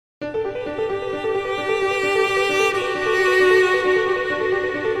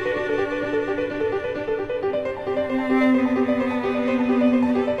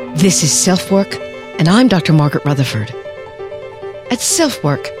This is SelfWork, and I'm Dr. Margaret Rutherford. At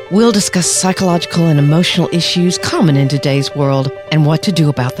SelfWork, we'll discuss psychological and emotional issues common in today's world and what to do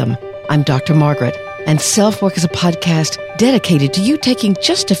about them. I'm Dr. Margaret, and SelfWork is a podcast dedicated to you taking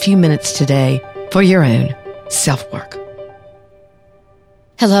just a few minutes today for your own self-work.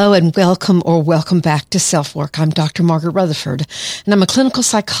 Hello and welcome back to SelfWork. I'm Dr. Margaret Rutherford, and I'm a clinical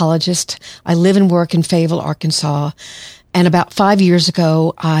psychologist. I live and work in Fayetteville, Arkansas. And about 5 years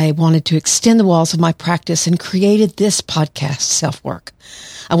ago, I wanted to extend the walls of my practice and created this podcast, SelfWork.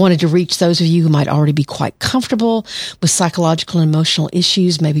 I wanted to reach those of you who might already be quite comfortable with psychological and emotional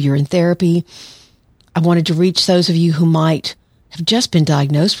issues. Maybe you're in therapy. I wanted to reach those of you who might have just been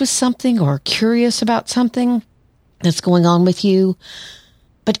diagnosed with something or are curious about something that's going on with you.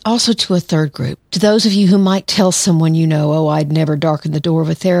 But also to a third group, to those of you who might tell someone you know, oh, I'd never darken the door of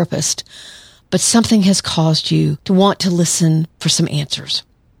a therapist, but something has caused you to want to listen for some answers.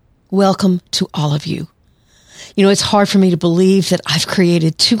 Welcome to all of you. You know, it's hard for me to believe that I've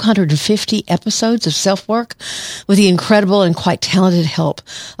created 250 episodes of SelfWork with the incredible and quite talented help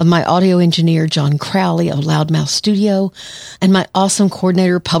of my audio engineer, John Crowley of Loudmouth Studio, and my awesome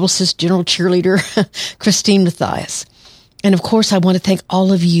coordinator, publicist, general cheerleader, Christine Mathias. And of course, I want to thank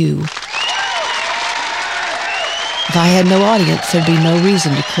all of you. If I had no audience, there'd be no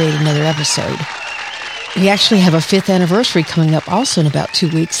reason to create another episode. We actually have our 5th anniversary coming up also in about 2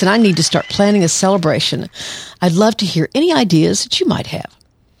 weeks, and I need to start planning a celebration. I'd love to hear any ideas that you might have.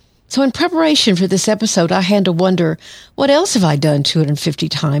 So in preparation for this episode, I had to wonder, what else have I done 250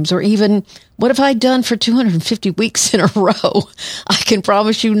 times? Or even, what have I done for 250 weeks in a row? I can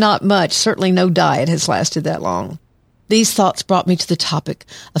promise you not much. Certainly no diet has lasted that long. These thoughts brought me to the topic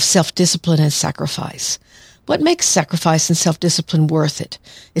of self-discipline and sacrifice. What makes sacrifice and self-discipline worth it?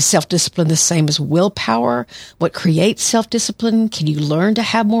 Is self-discipline the same as willpower? What creates self-discipline? Can you learn to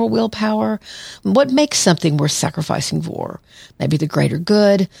have more willpower? What makes something worth sacrificing for? Maybe the greater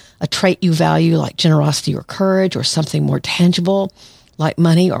good, a trait you value like generosity or courage, or something more tangible like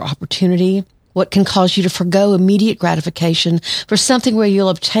money or opportunity. What can cause you to forgo immediate gratification for something where you'll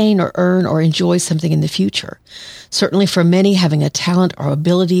obtain or earn or enjoy something in the future? Certainly for many, having a talent or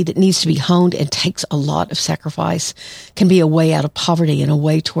ability that needs to be honed and takes a lot of sacrifice can be a way out of poverty and a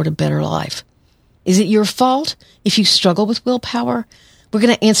way toward a better life. Is it your fault if you struggle with willpower? We're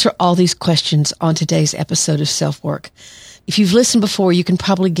going to answer all these questions on today's episode of SelfWork. If you've listened before, you can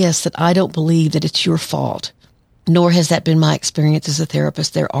probably guess that I don't believe that it's your fault. Nor has that been my experience as a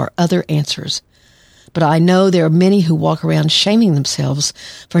therapist. There are other answers. But I know there are many who walk around shaming themselves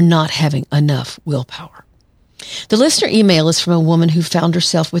for not having enough willpower. The listener email is from a woman who found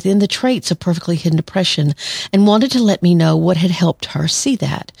herself within the traits of perfectly hidden depression and wanted to let me know what had helped her see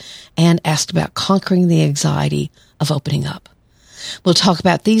that, and asked about conquering the anxiety of opening up. We'll talk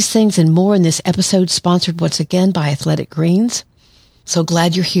about these things and more in this episode, sponsored once again by Athletic Greens. So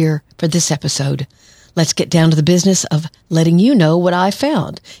glad you're here for this episode. Let's get down to the business of letting you know what I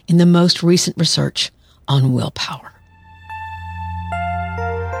found in the most recent research on willpower.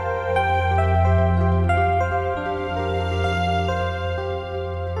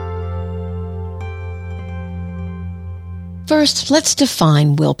 First, let's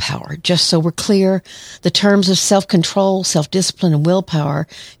define willpower. Just so we're clear, the terms of self-control, self-discipline, and willpower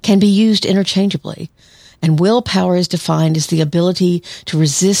can be used interchangeably. And willpower is defined as the ability to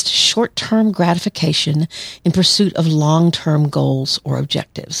resist short-term gratification in pursuit of long-term goals or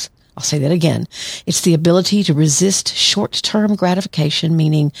objectives. I'll say that again. It's the ability to resist short-term gratification,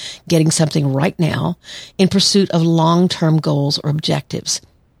 meaning getting something right now, in pursuit of long-term goals or objectives.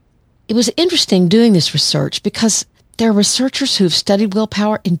 It was interesting doing this research because there are researchers who have studied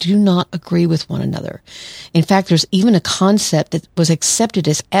willpower and do not agree with one another. In fact, there's even a concept that was accepted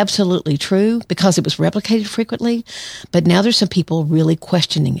as absolutely true because it was replicated frequently, but now there's some people really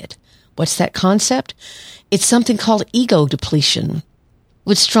questioning it. What's that concept? It's something called ego depletion,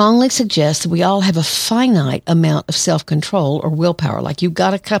 which strongly suggests that we all have a finite amount of self-control or willpower, like you've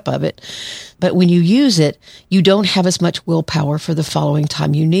got a cup of it, but when you use it, you don't have as much willpower for the following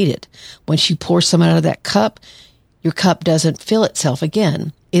time you need it. Once you pour some out of that cup, your cup doesn't fill itself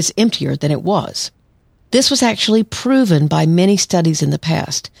again. It's emptier than it was. This was actually proven by many studies in the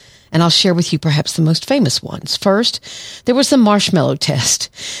past, and I'll share with you perhaps the most famous ones. First, there was the marshmallow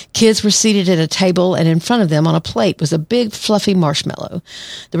test. Kids were seated at a table, and in front of them on a plate was a big fluffy marshmallow.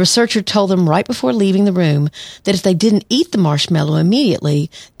 The researcher told them right before leaving the room that if they didn't eat the marshmallow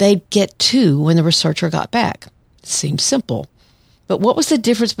immediately, they'd get 2 when the researcher got back. It seemed simple. But what was the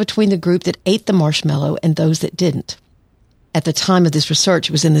difference between the group that ate the marshmallow and those that didn't? At the time of this research,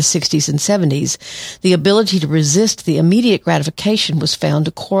 it was in the 60s and 70s, the ability to resist the immediate gratification was found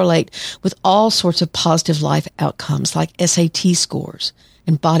to correlate with all sorts of positive life outcomes like SAT scores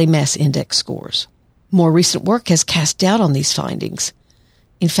and body mass index scores. More recent work has cast doubt on these findings.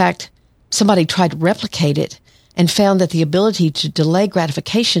 In fact, somebody tried to replicate it and found that the ability to delay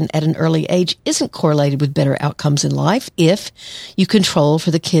gratification at an early age isn't correlated with better outcomes in life if you control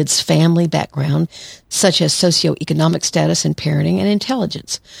for the kid's family background, such as socioeconomic status and parenting and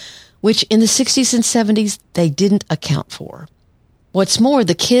intelligence, which in the 60s and 70s they didn't account for. What's more,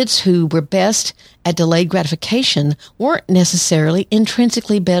 the kids who were best at delayed gratification weren't necessarily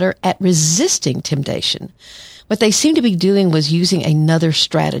intrinsically better at resisting temptation. What they seemed to be doing was using another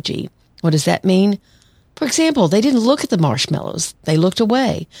strategy. What does that mean? For example, they didn't look at the marshmallows. They looked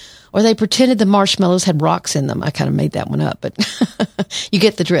away. Or they pretended the marshmallows had rocks in them. I kind of made that one up, but you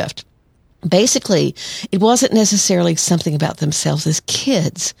get the drift. Basically, it wasn't necessarily something about themselves as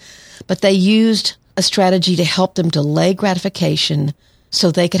kids, but they used a strategy to help them delay gratification so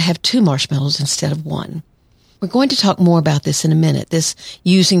they could have 2 marshmallows instead of 1. We're going to talk more about this in a minute, this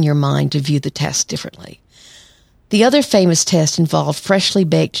using your mind to view the task differently. The other famous test involved freshly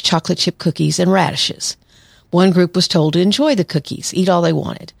baked chocolate chip cookies and radishes. One group was told to enjoy the cookies, eat all they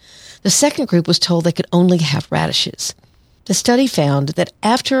wanted. The second group was told they could only have radishes. The study found that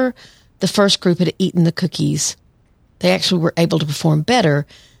after the first group had eaten the cookies, they actually were able to perform better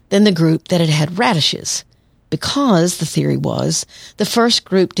than the group that had had radishes, because, the theory was, the first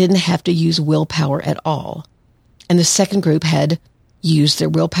group didn't have to use willpower at all, and the second group had used their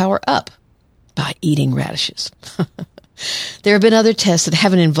willpower up by eating radishes. There have been other tests that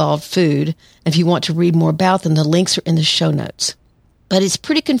haven't involved food, and if you want to read more about them, the links are in the show notes. But it's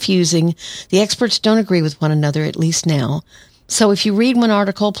pretty confusing. The experts don't agree with one another, at least now. So if you read one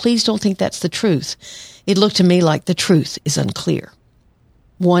article, please don't think that's the truth. It looked to me like the truth is unclear.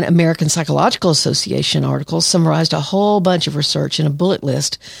 One American Psychological Association article summarized a whole bunch of research in a bullet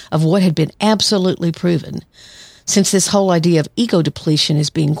list of what had been absolutely proven. Since this whole idea of ego depletion is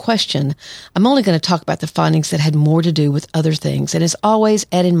being questioned, I'm only going to talk about the findings that had more to do with other things, and as always,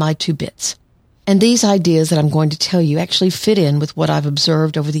 add in my 2 bits. And these ideas that I'm going to tell you actually fit in with what I've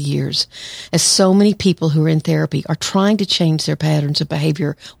observed over the years, as so many people who are in therapy are trying to change their patterns of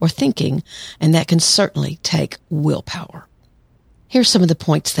behavior or thinking, and that can certainly take willpower. Here's some of the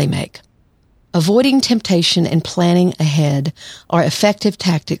points they make. Avoiding temptation and planning ahead are effective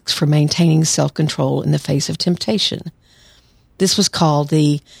tactics for maintaining self-control in the face of temptation. This was called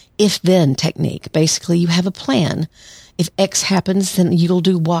the if-then technique. Basically, you have a plan. If X happens, then you'll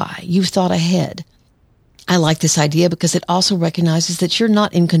do Y. You've thought ahead. I like this idea because it also recognizes that you're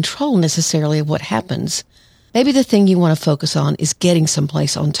not in control necessarily of what happens. Maybe the thing you want to focus on is getting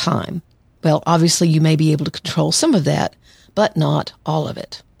someplace on time. Well, obviously, you may be able to control some of that, but not all of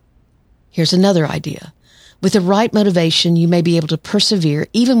it. Here's another idea. With the right motivation, you may be able to persevere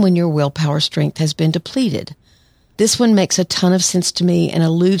even when your willpower strength has been depleted. This one makes a ton of sense to me and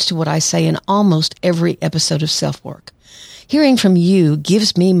alludes to what I say in almost every episode of SelfWork. Hearing from you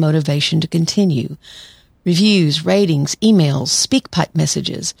gives me motivation to continue. Reviews, ratings, emails, SpeakPipe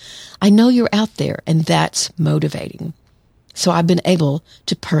messages. I know you're out there, and that's motivating. So I've been able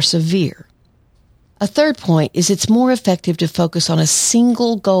to persevere. A third point is it's more effective to focus on a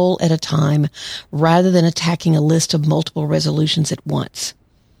single goal at a time rather than attacking a list of multiple resolutions at once.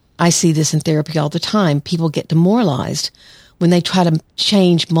 I see this in therapy all the time. People get demoralized when they try to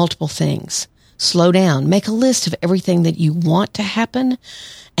change multiple things. Slow down. Make a list of everything that you want to happen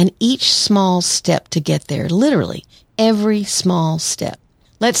and each small step to get there. Literally, every small step.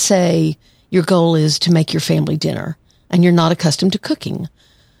 Let's say your goal is to make your family dinner and you're not accustomed to cooking.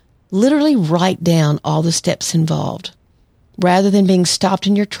 Literally write down all the steps involved. Rather than being stopped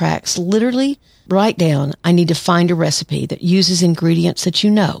in your tracks, literally write down, I need to find a recipe that uses ingredients that you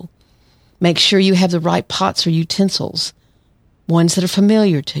know. Make sure you have the right pots or utensils, ones that are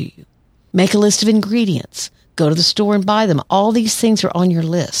familiar to you. Make a list of ingredients. Go to the store and buy them. All these things are on your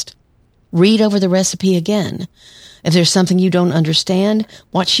list. Read over the recipe again. If there's something you don't understand,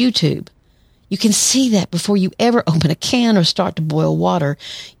 watch YouTube. You can see that before you ever open a can or start to boil water,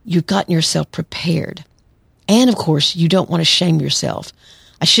 you've gotten yourself prepared. And of course, you don't want to shame yourself.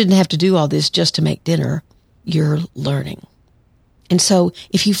 I shouldn't have to do all this just to make dinner. You're learning. And so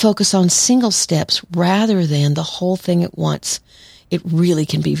if you focus on single steps rather than the whole thing at once, it really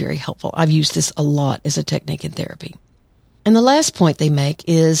can be very helpful. I've used this a lot as a technique in therapy. And the last point they make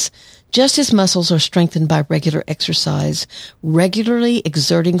is, just as muscles are strengthened by regular exercise, regularly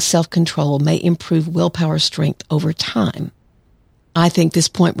exerting self-control may improve willpower strength over time. I think this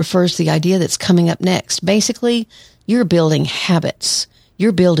point refers to the idea that's coming up next. Basically, you're building habits.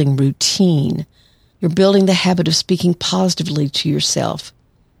 You're building routine. You're building the habit of speaking positively to yourself.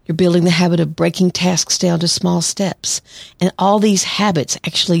 You're building the habit of breaking tasks down to small steps. And all these habits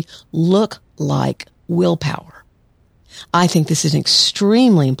actually look like willpower. I think this is an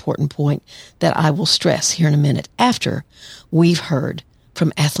extremely important point that I will stress here in a minute after we've heard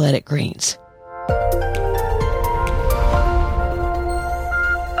from Athletic Greens.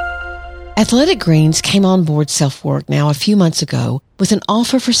 Athletic Greens came on board SelfWork now a few months ago with an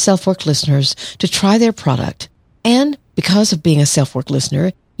offer for SelfWork listeners to try their product. And because of being a SelfWork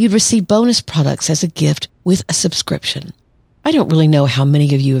listener, you'd receive bonus products as a gift with a subscription. I don't really know how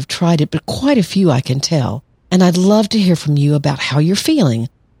many of you have tried it, but quite a few I can tell. And I'd love to hear from you about how you're feeling.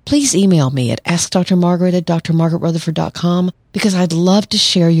 Please email me at askdrmargaret@drmargaretrutherford.com because I'd love to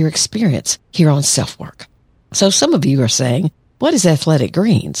share your experience here on SelfWork. So some of you are saying, what is Athletic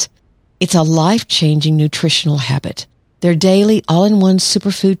Greens? It's a life-changing nutritional habit. Their daily all-in-one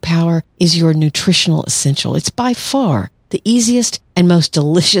superfood power is your nutritional essential. It's by far the easiest and most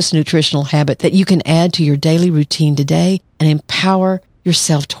delicious nutritional habit that you can add to your daily routine today and empower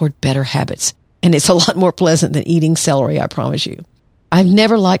yourself toward better habits. And it's a lot more pleasant than eating celery, I promise you. I've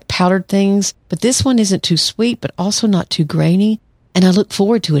never liked powdered things, but this one isn't too sweet, but also not too grainy, and I look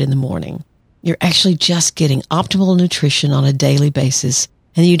forward to it in the morning. You're actually just getting optimal nutrition on a daily basis,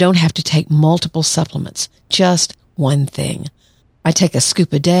 and you don't have to take multiple supplements, just one thing. I take a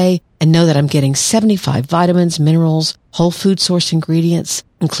scoop a day and know that I'm getting 75 vitamins, minerals, whole food source ingredients,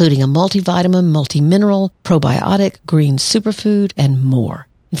 including a multivitamin, multi-mineral, probiotic, green superfood, and more.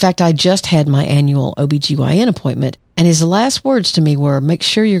 In fact, I just had my annual OBGYN appointment, and his last words to me were, make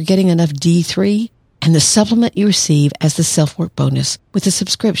sure you're getting enough D3, and the supplement you receive as the SelfWork bonus with the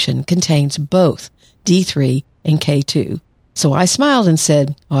subscription contains both D3 and K2. So I smiled and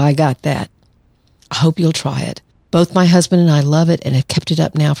said, oh, I got that. I hope you'll try it. Both my husband and I love it and have kept it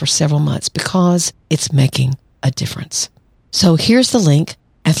up now for several months because it's making a difference. So here's the link,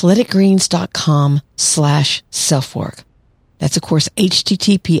 athleticgreens.com/selfwork. That's, of course,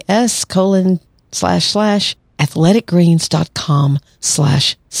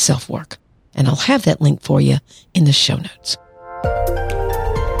 https://athleticgreens.com/selfwork. And I'll have that link for you in the show notes.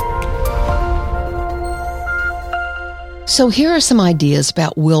 So here are some ideas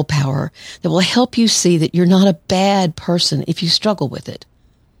about willpower that will help you see that you're not a bad person if you struggle with it.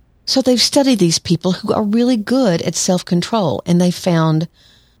 So they've studied these people who are really good at self-control, and they found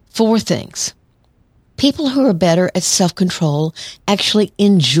 4 things. People who are better at self-control actually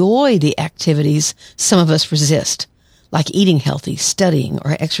enjoy the activities some of us resist, like eating healthy, studying,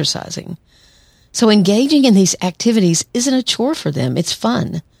 or exercising. So engaging in these activities isn't a chore for them. It's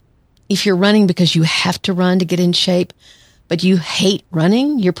fun. If you're running because you have to run to get in shape, but you hate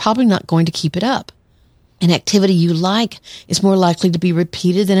running, you're probably not going to keep it up. An activity you like is more likely to be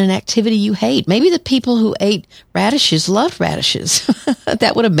repeated than an activity you hate. Maybe the people who ate radishes loved radishes.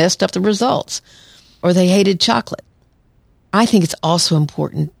 That would have messed up the results. Or they hated chocolate. I think it's also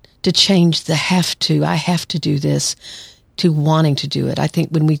important to change the have to, I have to do this, to wanting to do it. I think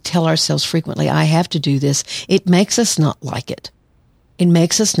when we tell ourselves frequently, I have to do this, it makes us not like it. It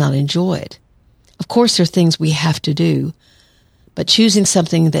makes us not enjoy it. Of course, there are things we have to do, but choosing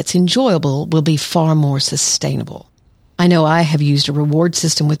something that's enjoyable will be far more sustainable. I know I have used a reward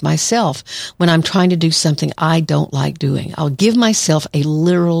system with myself when I'm trying to do something I don't like doing. I'll give myself a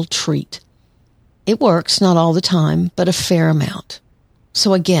literal treat. It works, not all the time, but a fair amount.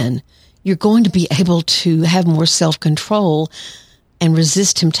 So again, you're going to be able to have more self-control and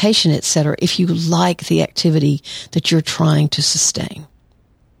resist temptation, etc., if you like the activity that you're trying to sustain.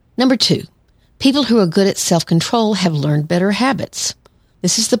 Number 2, people who are good at self-control have learned better habits.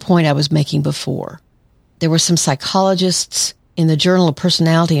 This is the point I was making before. There were some psychologists in the Journal of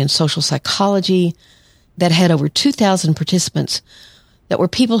Personality and Social Psychology that had over 2,000 participants that were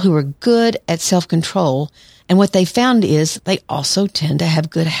people who were good at self-control, and what they found is they also tend to have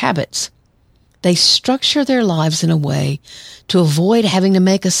good habits. They structure their lives in a way to avoid having to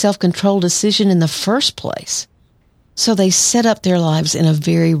make a self-control decision in the first place. So they set up their lives in a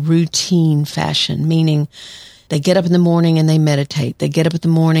very routine fashion, meaning they get up in the morning and they meditate. They get up in the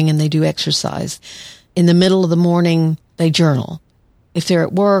morning and they do exercise. In the middle of the morning, they journal. If they're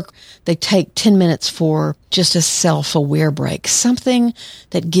at work, they take 10 minutes for just a self-aware break, something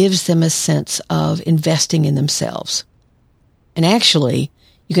that gives them a sense of investing in themselves. And actually,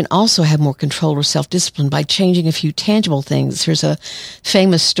 you can also have more control or self-discipline by changing a few tangible things. There's a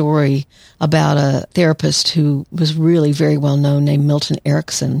famous story about a therapist who was really very well known named Milton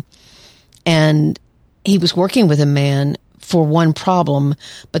Erickson. And he was working with a man for one problem,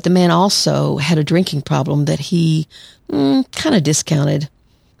 but the man also had a drinking problem that he kind of discounted.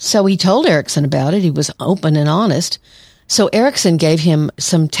 So he told Erickson about it. He was open and honest. So Erickson gave him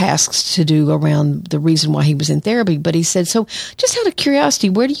some tasks to do around the reason why he was in therapy. But he said, so just out of curiosity,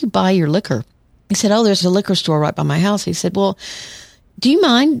 where do you buy your liquor? He said, oh, there's a liquor store right by my house. He said, well, do you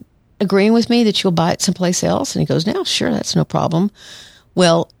mind agreeing with me that you'll buy it someplace else? And he goes, no, sure, that's no problem.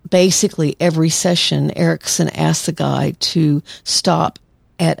 Well, basically every session, Erickson asked the guy to stop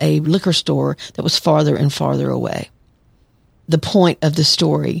at a liquor store that was farther and farther away. The point of the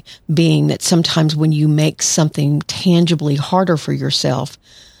story being that sometimes when you make something tangibly harder for yourself,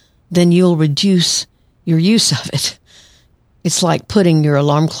 then you'll reduce your use of it. It's like putting your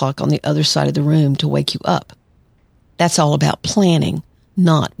alarm clock on the other side of the room to wake you up. That's all about planning,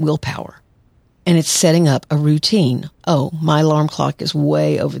 not willpower. And it's setting up a routine. Oh, my alarm clock is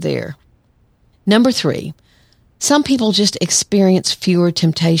way over there. Number 3, some people just experience fewer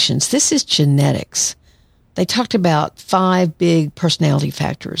temptations. This is genetics. They talked about 5 big personality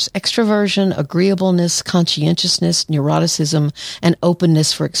factors: extroversion, agreeableness, conscientiousness, neuroticism, and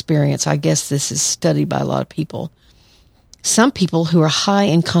openness for experience. I guess this is studied by a lot of people. Some people who are high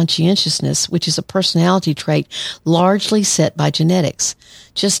in conscientiousness, which is a personality trait largely set by genetics,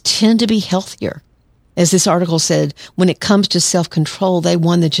 just tend to be healthier. As this article said, when it comes to self-control, they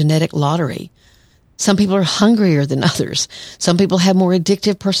won the genetic lottery. Some people are hungrier than others. Some people have more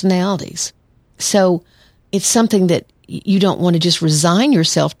addictive personalities. So it's something that you don't want to just resign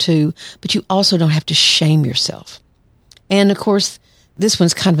yourself to, but you also don't have to shame yourself. And of course, this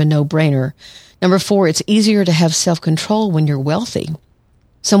one's kind of a no-brainer. Number 4, it's easier to have self-control when you're wealthy.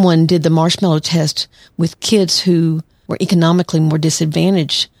 Someone did the marshmallow test with kids who were economically more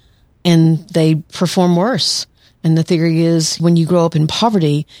disadvantaged, and they perform worse. And the theory is when you grow up in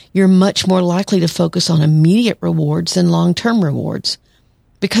poverty, you're much more likely to focus on immediate rewards than long-term rewards,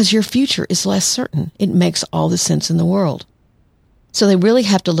 because your future is less certain. It makes all the sense in the world. So they really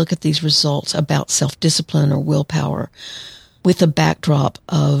have to look at these results about self-discipline or willpower with the backdrop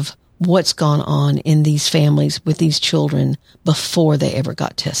of what's gone on in these families with these children before they ever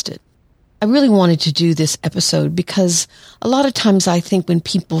got tested. I really wanted to do this episode because a lot of times I think when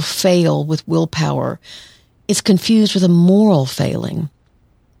people fail with willpower, it's confused with a moral failing.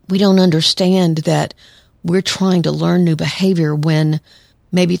 We don't understand that we're trying to learn new behavior when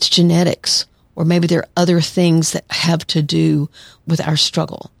maybe it's genetics, or maybe there are other things that have to do with our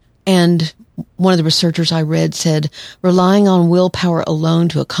struggle. And one of the researchers I read said, relying on willpower alone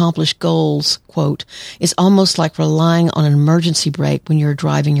to accomplish goals, quote, is almost like relying on an emergency brake when you're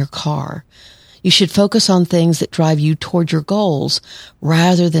driving your car. You should focus on things that drive you toward your goals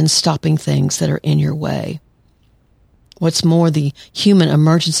rather than stopping things that are in your way. What's more, the human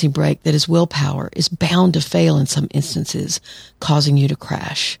emergency brake that is willpower is bound to fail in some instances, causing you to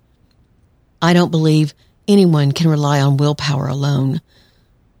crash. I don't believe anyone can rely on willpower alone.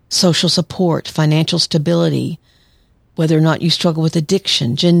 Social support, financial stability, whether or not you struggle with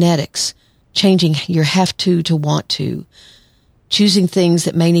addiction, genetics, changing your have to want to, choosing things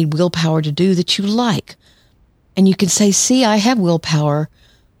that may need willpower to do that you like. And you can say, see, I have willpower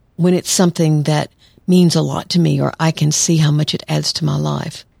when it's something that means a lot to me, or I can see how much it adds to my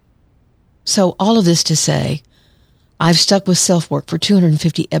life. So all of this to say, I've stuck with SelfWork for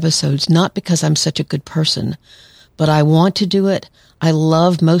 250 episodes, not because I'm such a good person, but I want to do it. I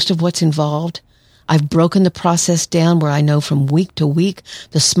love most of what's involved. I've broken the process down where I know from week to week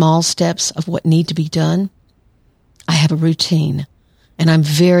the small steps of what need to be done. I have a routine, and I'm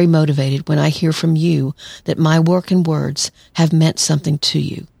very motivated when I hear from you that my work and words have meant something to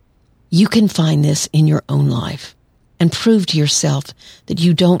you. You can find this in your own life and prove to yourself that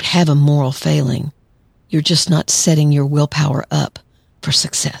you don't have a moral failing. You're just not setting your willpower up for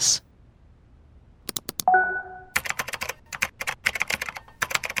success.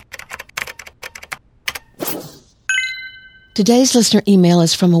 Today's listener email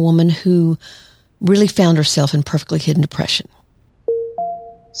is from a woman who really found herself in perfectly hidden depression.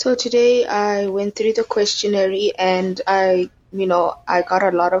 So today I went through the questionnaire and I got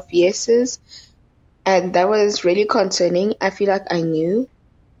a lot of yeses, and that was really concerning. I feel like I knew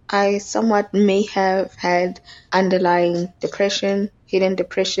I somewhat may have had underlying depression, hidden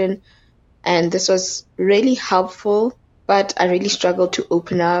depression, and this was really helpful, but I really struggled to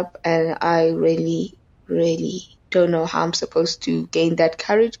open up, and I really don't know how I'm supposed to gain that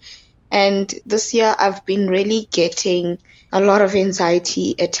courage. And this year I've been really getting a lot of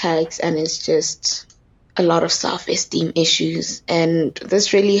anxiety attacks, and it's just a lot of self-esteem issues, and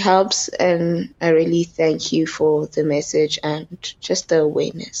this really helps, and I really thank you for the message and just the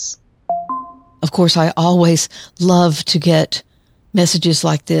awareness. Of course, I always love to get messages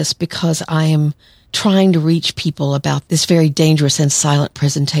like this because I am trying to reach people about this very dangerous and silent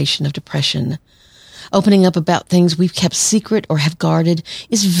presentation of depression. Opening up about things we've kept secret or have guarded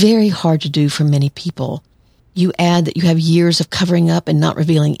is very hard to do for many people. You add that you have years of covering up and not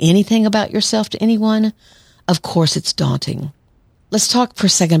revealing anything about yourself to anyone. Of course, it's daunting. Let's talk for a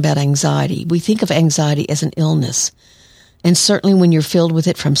second about anxiety. We think of anxiety as an illness. And certainly when you're filled with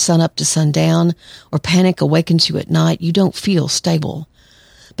it from sunup to sundown, or panic awakens you at night, you don't feel stable.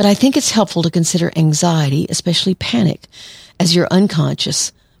 But I think it's helpful to consider anxiety, especially panic, as your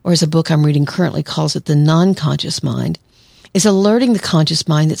unconscious, or as a book I'm reading currently calls it, the non-conscious mind, is alerting the conscious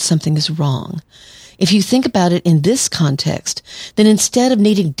mind that something is wrong. If you think about it in this context, then instead of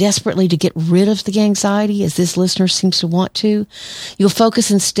needing desperately to get rid of the anxiety, as this listener seems to want to, you'll focus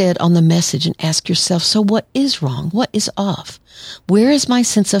instead on the message and ask yourself, so what is wrong? What is off? Where is my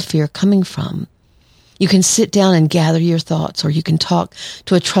sense of fear coming from? You can sit down and gather your thoughts, or you can talk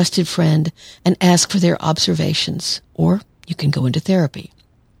to a trusted friend and ask for their observations, or you can go into therapy.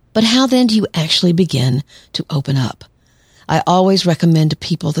 But how then do you actually begin to open up? I always recommend to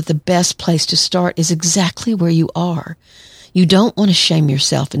people that the best place to start is exactly where you are. You don't want to shame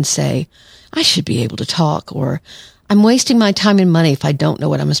yourself and say, I should be able to talk, or I'm wasting my time and money if I don't know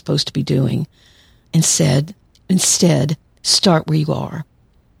what I'm supposed to be doing. Instead, start where you are.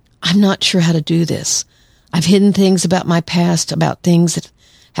 I'm not sure how to do this. I've hidden things about my past, about things that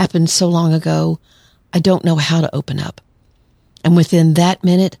happened so long ago. I don't know how to open up. And within that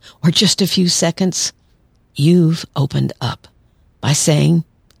minute, or just a few seconds, you've opened up by saying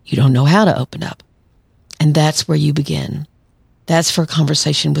you don't know how to open up. And that's where you begin. That's for a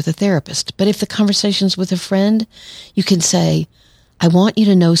conversation with a therapist. But if the conversation's with a friend, you can say, I want you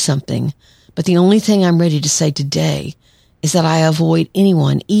to know something, but the only thing I'm ready to say today is that I avoid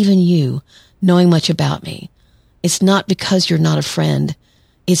anyone, even you, knowing much about me. It's not because you're not a friend.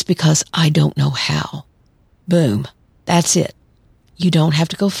 It's because I don't know how. Boom. That's it. You don't have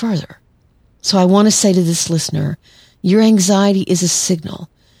to go further. So I want to say to this listener, your anxiety is a signal.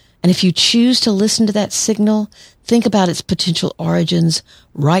 And if you choose to listen to that signal, think about its potential origins,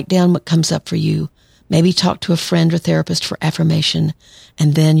 write down what comes up for you, maybe talk to a friend or therapist for affirmation,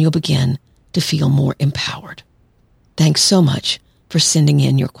 and then you'll begin to feel more empowered. Thanks so much for sending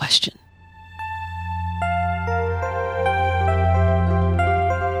in your question.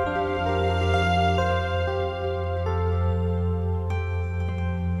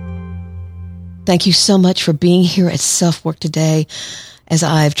 Thank you so much for being here at SelfWork today. As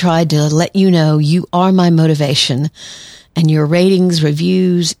I've tried to let you know, you are my motivation, and your ratings,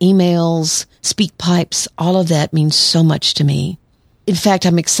 reviews, emails, speak pipes, all of that means so much to me. In fact,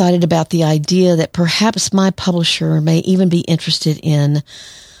 I'm excited about the idea that perhaps my publisher may even be interested in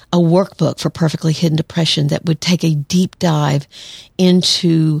a workbook for perfectly hidden depression that would take a deep dive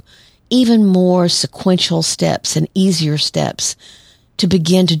into even more sequential steps and easier steps to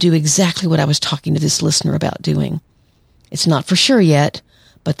begin to do exactly what I was talking to this listener about doing. It's not for sure yet,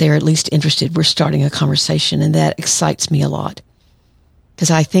 but they're at least interested. We're starting a conversation, and that excites me a lot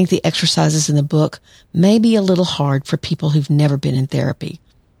because I think the exercises in the book may be a little hard for people who've never been in therapy.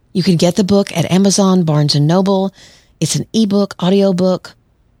 You can get the book at Amazon, Barnes & Noble. It's an ebook, audiobook,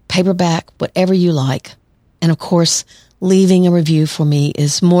 paperback, whatever you like. And of course, leaving a review for me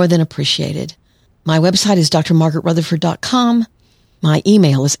is more than appreciated. My website is drmargaretrutherford.com. My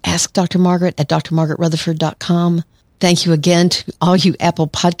email is askdrmargaret at drmargaretrutherford.com. Thank you again to all you Apple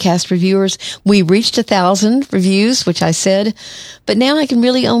Podcast reviewers. We reached 1,000 reviews, which I said, but now I can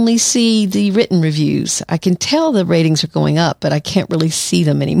really only see the written reviews. I can tell the ratings are going up, but I can't really see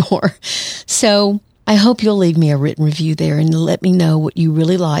them anymore. So I hope you'll leave me a written review there and let me know what you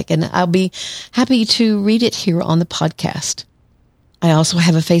really like, and I'll be happy to read it here on the podcast. I also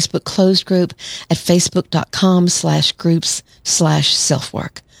have a Facebook closed group at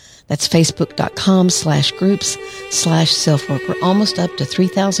facebook.com/groups/selfwork. That's facebook.com/groups/selfwork. We're almost up to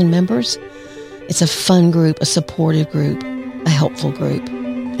 3,000 members. It's a fun group, a supportive group, a helpful group.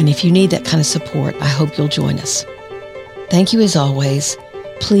 And if you need that kind of support, I hope you'll join us. Thank you as always.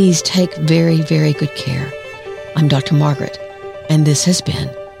 Please take very, very good care. I'm Dr. Margaret, and this has been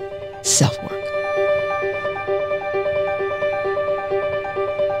SelfWork.